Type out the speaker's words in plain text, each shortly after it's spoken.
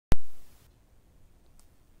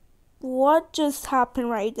what just happened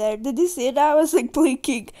right there? Did you see that? I was like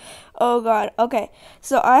blinking. Oh god. Okay.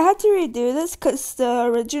 So I had to redo this because the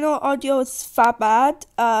original audio is fat bad.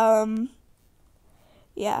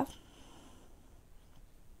 Yeah.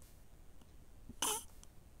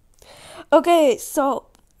 Okay, so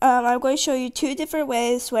I'm going to show you two different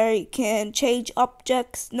ways where you can change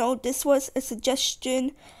objects. No, this was a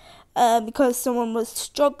suggestion because someone was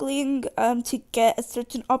struggling to get a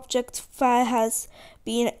certain object that has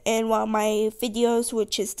been in one of my videos,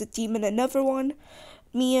 which is the Demon Another One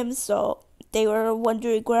meme. So they were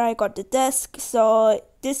wondering where I got the desk. So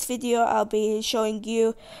this video I'll be showing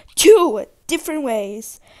you two different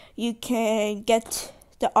ways you can get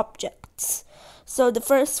the objects. So the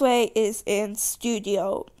first way is in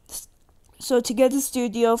Studio. So to get the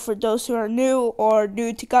Studio, for those who are new or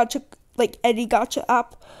new to Gacha, like any Gacha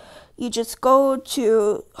app, you just go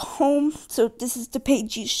to home. So this is the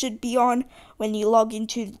page you should be on when you log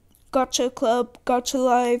into Gacha Club, Gacha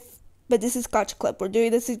Live. But this is Gacha Club. We're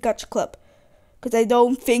doing this in Gacha Club because I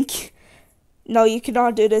don't think, no, you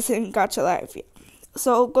cannot do this in Gacha Live. Yeah.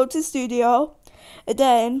 So go to Studio, and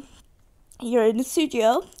then you're in the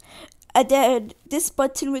Studio. And then this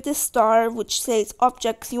button with the star which says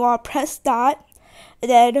objects, you want to press that.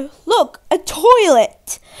 And then look, a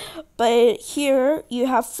toilet. But here you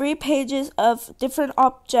have 3 pages of different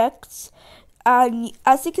objects. And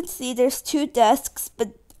as you can see, there's 2 desks, but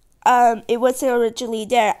it wasn't originally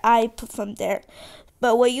there. I put them there.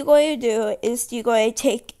 But what you're going to do is you're going to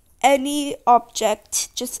take any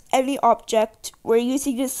object, just any object. We're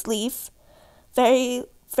using this leaf.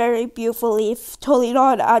 Very beautiful leaf, totally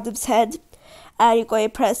not on Adam's head. And you're going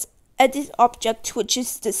to press edit object, which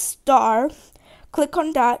is the star. Click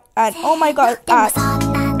on that, and oh my god,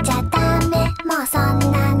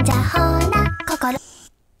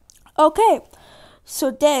 okay,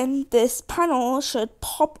 so then this panel should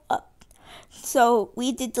pop up. So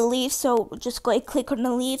we did the leaf, so we're just going to click on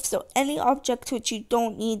the leaf. So any object which you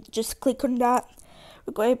don't need, just click on that.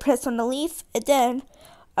 We're going to press on the leaf, and then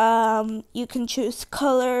you can choose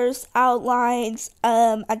colors, outlines,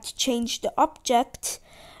 and to change the object,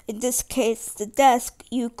 in this case the desk,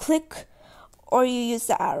 you click or you use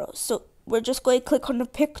the arrow. So we're just going to click on the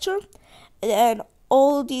picture, and then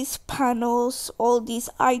all these panels, all these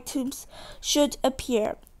items should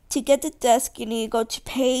appear. To get the desk, you need to go to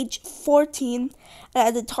page 14, and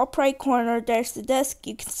at the top right corner there's the desk.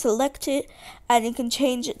 You can select it and you can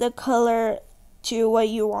change the color to what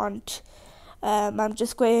you want. I'm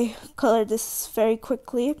just going to color this very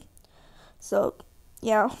quickly. So,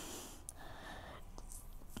 yeah.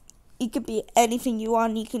 It could be anything you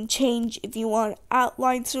want. You can change if you want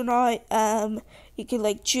outlines or not. You can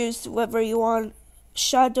like choose whether you want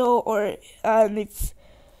shadow or if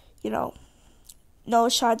you know, no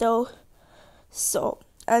shadow. So,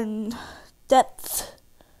 and depth,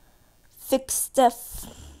 fixed depth,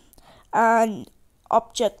 and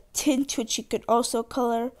object tint, which you can also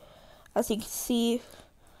color. As you can see,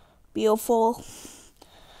 beautiful.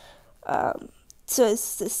 So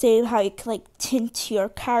it's the same how you can like tint your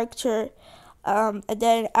character. And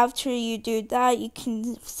then after you do that, you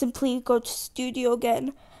can simply go to Studio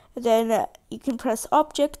again. And then you can press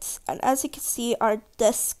objects, and as you can see, our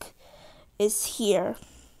desk is here.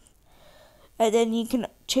 And then you can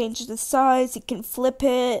change the size, you can flip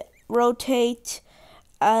it, rotate,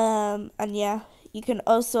 and yeah, you can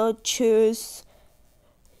also choose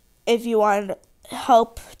if you want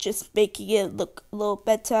help just making it look a little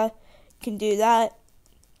better. You can do that.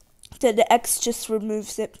 Then the X just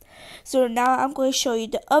removes it. So now I'm going to show you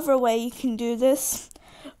the other way you can do this,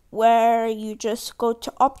 where you just go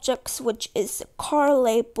to objects, which is a car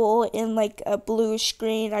label in like a blue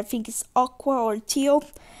screen. I think it's aqua or teal.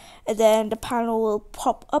 And then the panel will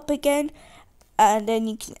pop up again, and then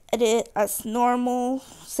you can edit as normal.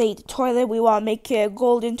 Say the toilet, we want to make it a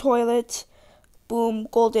golden toilet. Boom,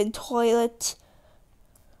 golden toilet.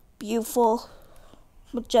 Beautiful,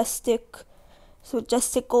 majestic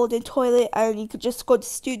golden toilet. And you can just go to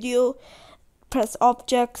Studio, press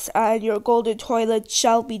objects, and your golden toilet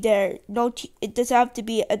shall be there. It doesn't have to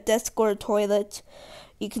be a desk or a toilet.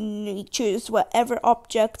 You can choose whatever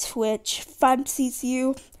object which fancies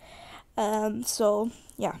you. So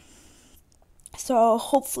yeah. So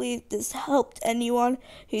hopefully this helped anyone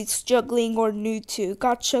who's struggling or new to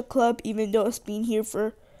Gacha Club, even though it's been here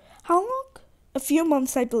for how long? A few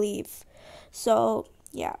months, I believe. So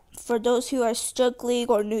yeah, for those who are struggling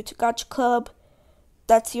or new to Gacha Club,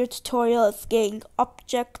 that's your tutorial of getting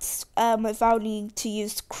objects without needing to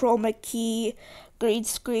use chroma key, green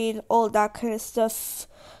screen, all that kind of stuff.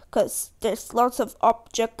 Because there's lots of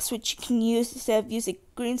objects which you can use instead of using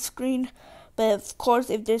green screen. But of course,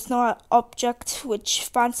 if there's no object which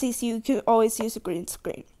fancies you, you can always use a green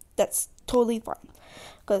screen. That's totally fine.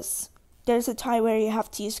 Because there's a time where you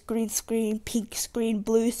have to use green screen, pink screen,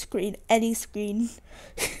 blue screen, any screen.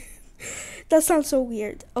 That sounds so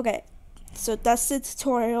weird. Okay, so that's the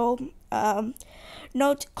tutorial.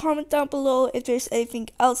 Note, comment down below if there's anything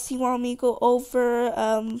else you want me to go over.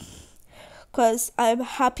 Because I'm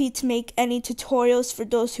happy to make any tutorials for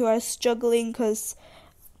those who are struggling, because,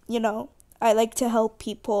 I like to help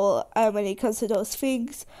people when it comes to those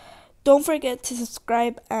things. Don't forget to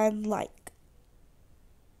subscribe and like.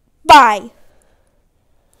 Bye!